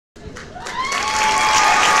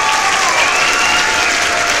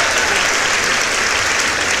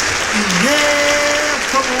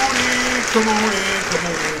Come on in, come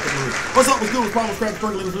on in, come on in. What's up? What's good? It's Problems, Cracks,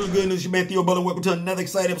 Percolating. It's really good news. Your man Theo Butler. Welcome to another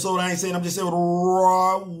exciting episode. I ain't saying, I'm just saying,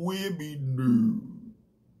 raw with me, dude.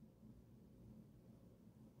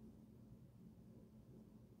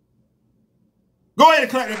 Go ahead and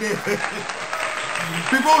clap that there.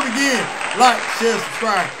 Before we begin, like, share,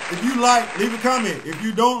 subscribe. If you like, leave a comment. If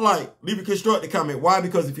you don't like, leave a constructive comment. Why?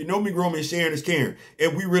 Because if you know me, growing and sharing is caring.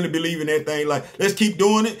 And we really believe in that thing. Like, let's keep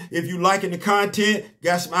doing it. If you liking the content,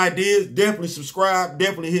 got some ideas, definitely subscribe.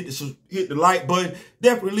 Definitely hit the like button.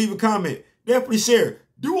 Definitely leave a comment. Definitely share.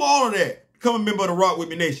 Do all of that. Become a member of the Rock With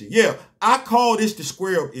Me Nation. Yeah, I call this the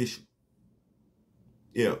square up issue.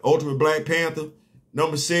 Yeah, Ultimate Black Panther,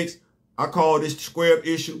 number 6. I call this the square up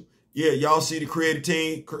issue. Yeah, y'all see the creative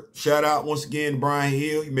team. Shout out once again to Brian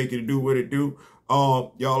Hill. You make it do what it do.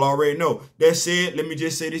 Y'all already know. That said, let me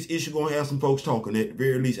just say this issue gonna have some folks talking. At the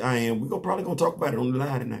very least, I am. We're probably gonna talk about it on the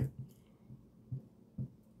line tonight.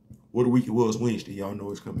 What a week it was Wednesday. Y'all know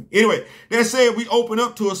it's coming. Anyway, that said, we open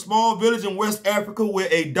up to a small village in West Africa where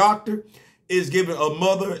a doctor is giving a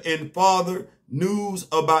mother and father news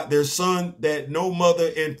about their son that no mother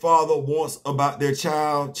and father wants about their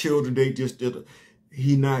children. They just did it.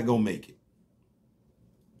 He not gonna make it.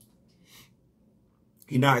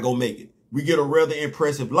 He not gonna make it. We get a rather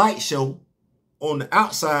impressive light show on the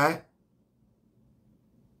outside,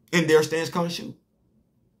 and there stands Konshu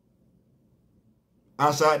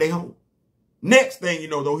outside their home. Next thing you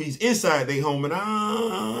know, though, he's inside their home,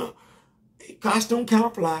 and costume kind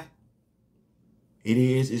of fly. It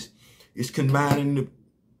is. It's combining the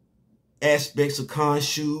aspects of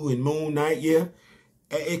Konshu and Moon Knight. Yeah,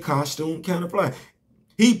 a costume kind of fly.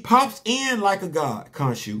 He pops in like a god,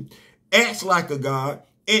 Konshu, acts like a god,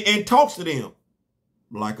 and talks to them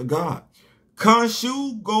like a god.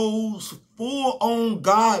 Konshu goes full on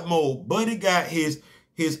god mode. Buddy got his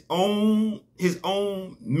own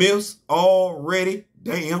myths already.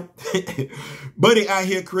 Damn. Buddy out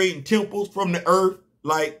here creating temples from the earth.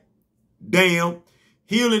 Like, damn.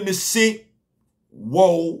 Healing the sick.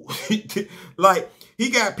 Whoa. Like,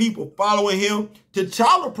 he got people following him.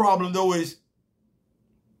 T'Challa problem, though, is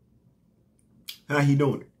how he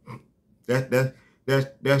doing it. That's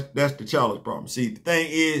T'Challa's problem. See, the thing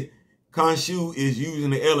is, Konshu is using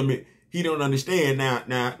the element he don't understand. Now,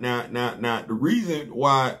 the reason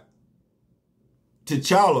why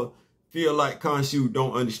T'Challa feel like Konshu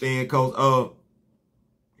don't understand, cause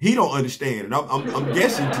he don't understand. And I'm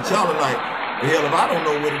guessing T'Challa like, hell, if I don't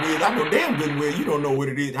know what it is, I know damn good well you don't know what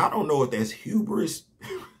it is. I don't know if that's hubris.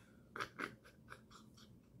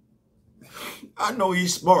 I know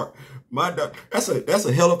he's smart. That's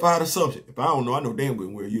a hellified assumption. If I don't know, I know damn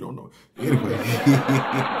good well you don't know. Anyway.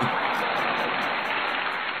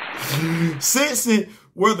 Sensing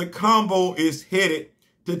where the combo is headed,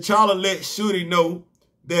 T'Challa let Shuri know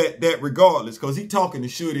that regardless, because he talking to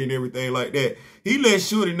Shuri and everything like that, he let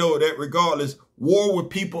Shuri know that regardless, war with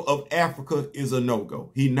people of Africa is a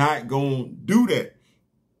no-go. He not going to do that.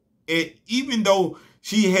 And even though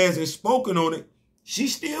she hasn't spoken on it,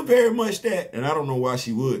 she's still very much that. And I don't know why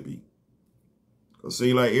she would be. Because it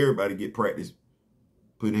seems like everybody get practice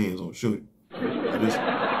putting hands on Shuri.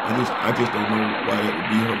 I just don't know why that would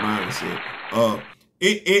be her mindset.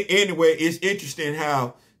 Anyway, it's interesting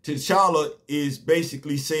how T'Challa is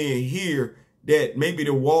basically saying here that maybe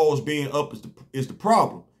the walls being up is the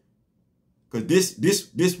problem. Because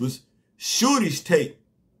this was Shuri's take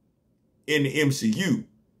in the MCU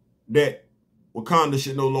that Wakanda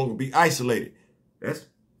should no longer be isolated. That's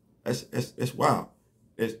wild.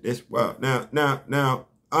 That's wild. Now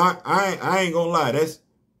I ain't gonna lie. That's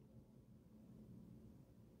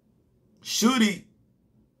Shuri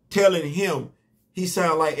telling him he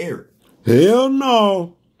sound like Eric. Hell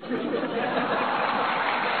no.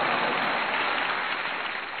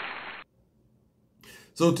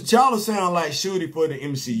 So T'Challa sound like Shuri for the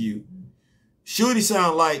MCU. Shuri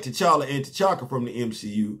sound like T'Challa and T'Chaka from the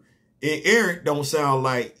MCU. And Eric don't sound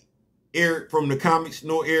like Eric from the comics,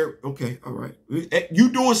 no Eric. Okay, all right. You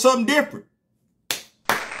doing something different. You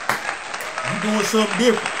doing something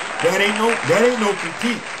different. That ain't no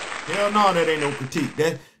critique. Hell no, that ain't no critique.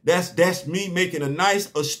 That's me making a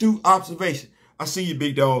nice, astute observation. I see you,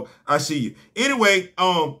 big dog. I see you. Anyway,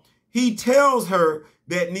 he tells her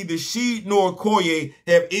that neither she nor Okoye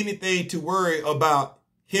have anything to worry about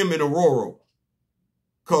him and Aurora.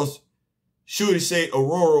 Because Shuri said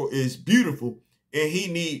Aurora is beautiful and he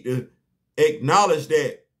need to acknowledge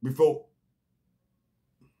that before.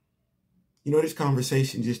 You know, this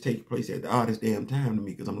conversation just takes place at the oddest damn time to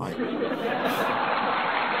me because I'm like,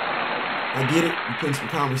 I get it. You putting some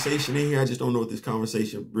conversation in here. I just don't know if this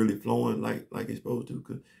conversation really flowing like it's supposed to.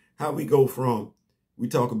 Cause how we go from We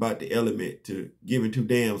talk about the element to giving two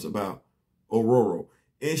damns about Aurora.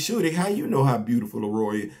 And Shorty, how you know how beautiful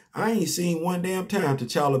Aurora is? I ain't seen one damn time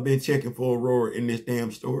T'Challa been checking for Aurora in this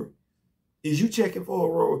damn story. Is you checking for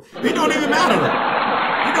Aurora? It don't even matter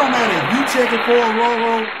though. It don't matter if you checking for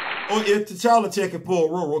Aurora or if T'Challa checking for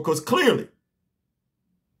Aurora, because clearly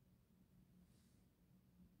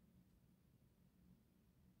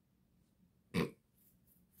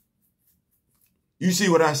you see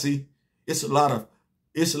what I see. It's a lot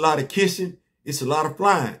of kissing. It's a lot of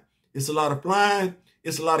flying. It's a lot of flying.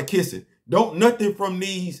 It's a lot of kissing. Don't nothing from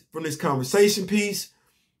this conversation piece,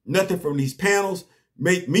 nothing from these panels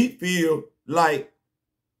make me feel like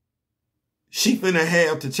she finna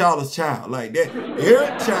have T'Challa's child like that.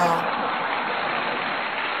 Her child.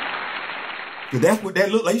 Because that's what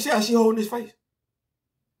that look like. You see how she holding his face?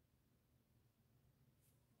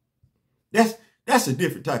 That's a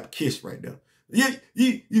different type of kiss right there.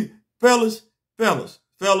 You fellas,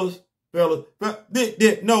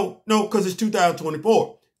 no, because it's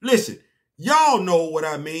 2024. Listen, y'all know what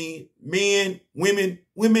I mean. Men, women,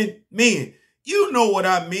 men. You know what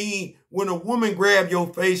I mean when a woman grab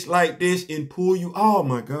your face like this and pull you. Oh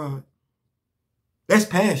my God. That's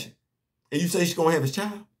passion. And you say she's gonna have his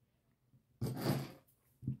child?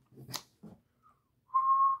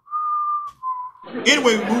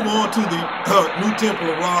 Anyway, we move on to the new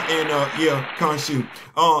Temple of Ra and Konshu.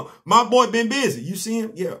 My boy been busy. You see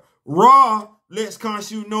him? Yeah. Ra lets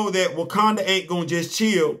Konshu know that Wakanda ain't gonna just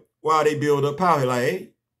chill while they build up power. Like,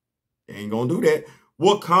 hey, they ain't gonna do that.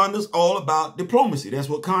 Wakanda's all about diplomacy. That's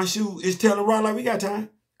what Konshu is telling Ra, like, we got time,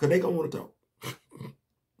 because they gonna want to talk.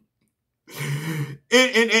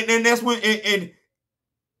 and that's when and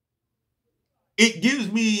it gives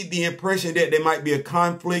me the impression that there might be a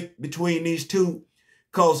conflict between these two,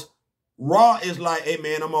 because Ra is like, hey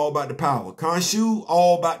man, I'm all about the power. Konshu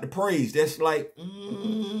all about the praise. That's like,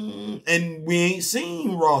 and we ain't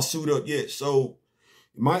seen Ra suit up yet, so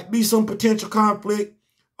it might be some potential conflict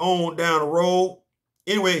on down the road.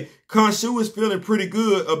 Anyway, Konshu is feeling pretty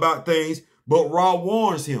good about things, but Ra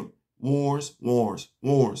warns him. Warns. You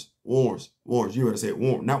better say it,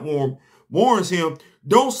 warn, not warm. Warns him,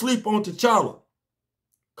 don't sleep on T'Challa.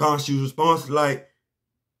 Konshu's response is like,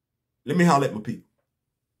 let me holler at my people.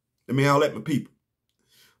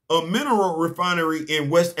 A mineral refinery in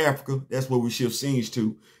West Africa, that's where we shift scenes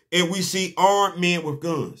to, and we see armed men with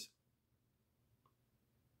guns.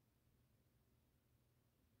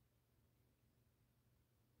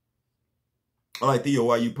 I like, Theo,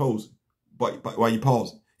 why you posing? Why you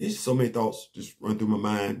pausing? It's so many thoughts just run through my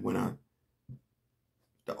mind when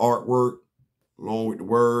the artwork, along with the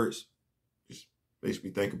words, just makes me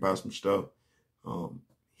think about some stuff.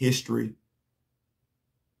 History.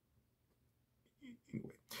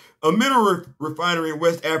 Anyway. A mineral refinery in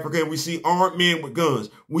West Africa, and we see armed men with guns.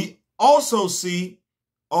 We also see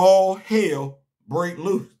all hell break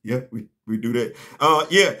loose. Yeah, we do that.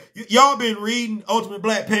 Yeah, y'all been reading Ultimate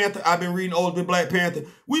Black Panther. I've been reading Ultimate Black Panther.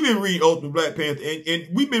 We've been reading Ultimate Black Panther, and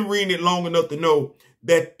we've been reading it long enough to know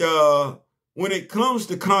that when it comes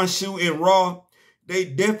to Konshu and Ra, they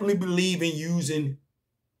definitely believe in using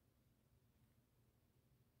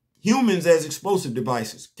humans as explosive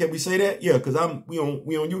devices. Can we say that? Yeah, because we on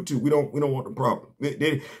YouTube. We don't want the problem.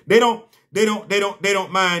 They don't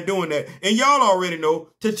mind doing that. And y'all already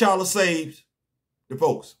know T'Challa saves the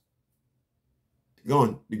folks. The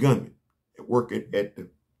gunman working at the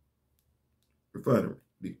refinery.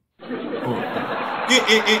 We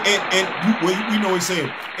know he's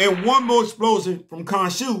saying. And one more explosion from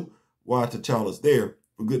Konshu while T'Challa's there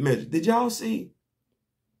for good measure. Did y'all see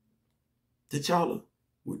T'Challa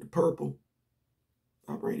with the purple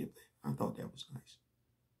vibrating thing? I thought that was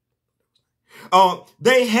nice.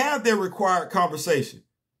 They have their required conversation,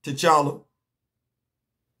 T'Challa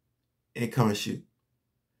and Konshu.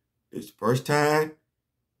 It's the first time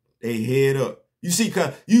they head up. You see,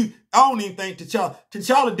 I don't even think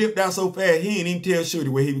T'Challa dipped out so fast, he didn't even tell Shorty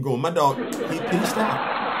where he was going. My dog, he stopped.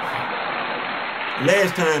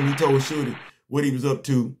 Last time he told Shorty what he was up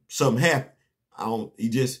to, something happened. He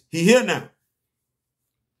here now.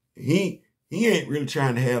 He ain't really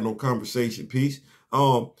trying to have no conversation piece.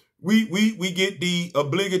 We get the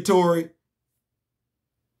obligatory,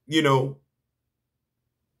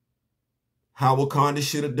 how Wakanda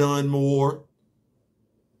should have done more.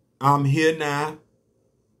 I'm here now.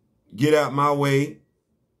 Get out my way.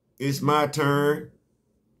 It's my turn.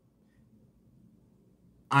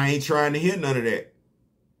 I ain't trying to hear none of that.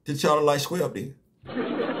 T'Challa like square up there.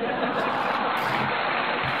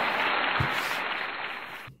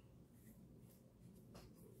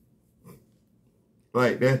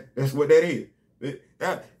 Right, that's what that is.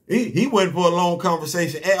 He went for a long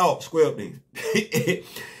conversation at all, square up then.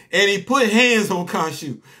 And he put hands on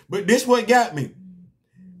Konshu. But this what got me.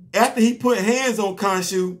 After he put hands on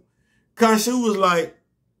Konshu, Konshu was like,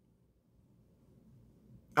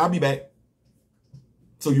 I'll be back.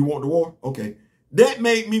 So you want the war? Okay. That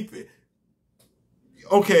made me,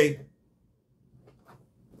 okay.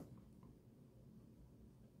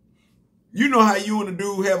 You know how you and the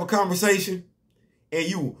dude have a conversation and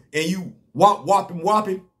you whop him,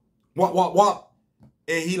 and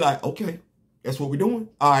he like, okay, that's what we're doing.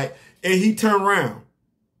 All right. And he turned around.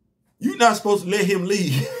 You're not supposed to let him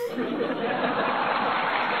leave.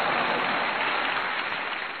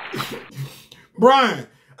 Brian,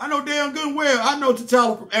 I know damn good and well. I know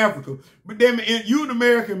T'Challa from Africa, but damn it, you an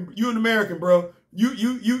American, bro. You an American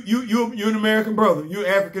brother. You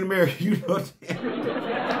African American. You know what I'm saying?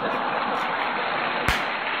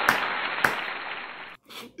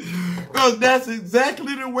 Because that's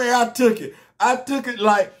exactly the way I took it. I took it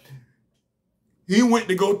like he went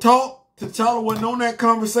to go talk. T'Challa wasn't on that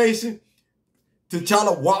conversation.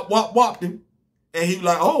 T'Challa whopped him. And he was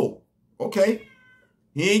like, oh, okay.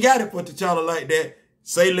 He ain't got it for T'Challa like that.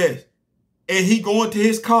 Say less. And he going to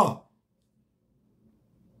his car.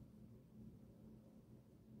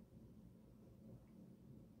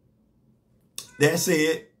 That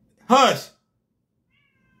said, hush.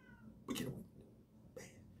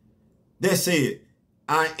 That said,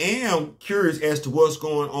 I am curious as to what's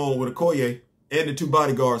going on with Okoye and the two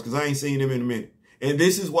bodyguards because I ain't seen them in a minute. And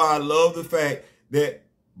this is why I love the fact that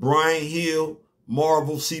Brian Hill,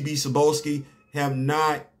 Marvel, C.B. Cebulski have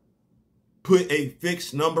not put a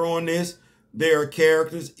fixed number on this. There are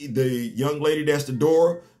characters, the young lady that's the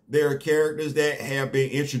Dora, there are characters that have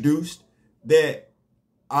been introduced that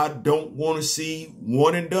I don't want to see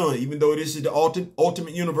one and done. Even though this is the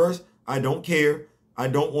ultimate universe, I don't care. I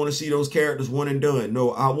don't want to see those characters one and done.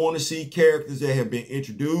 No, I want to see characters that have been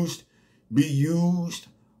introduced, be used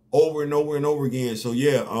over and over and over again. So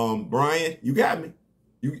yeah, Brian, you got me.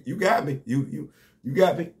 You got me. You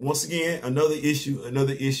got me. Once again, another issue,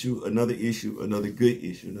 another issue, another issue, another good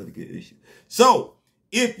issue, another good issue. So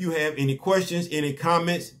if you have any questions, any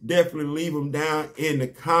comments, definitely leave them down in the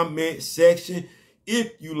comment section.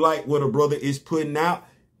 If you like what a brother is putting out,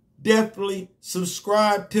 definitely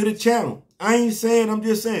subscribe to the channel. I ain't saying, I'm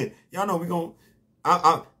just saying. Y'all know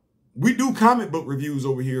we do comic book reviews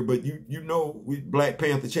over here, but you know we Black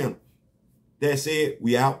Panther channel. That said,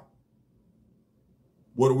 we out.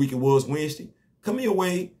 What a week it was Wednesday. Come your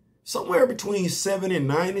way somewhere between 7 and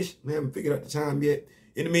 9-ish. I haven't figured out the time yet.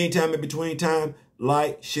 In the meantime, in between time,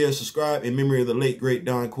 like, share, subscribe in memory of the late, great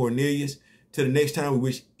Don Cornelius. Till the next time, we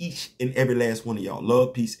wish each and every last one of y'all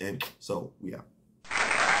love, peace, and soul. We out.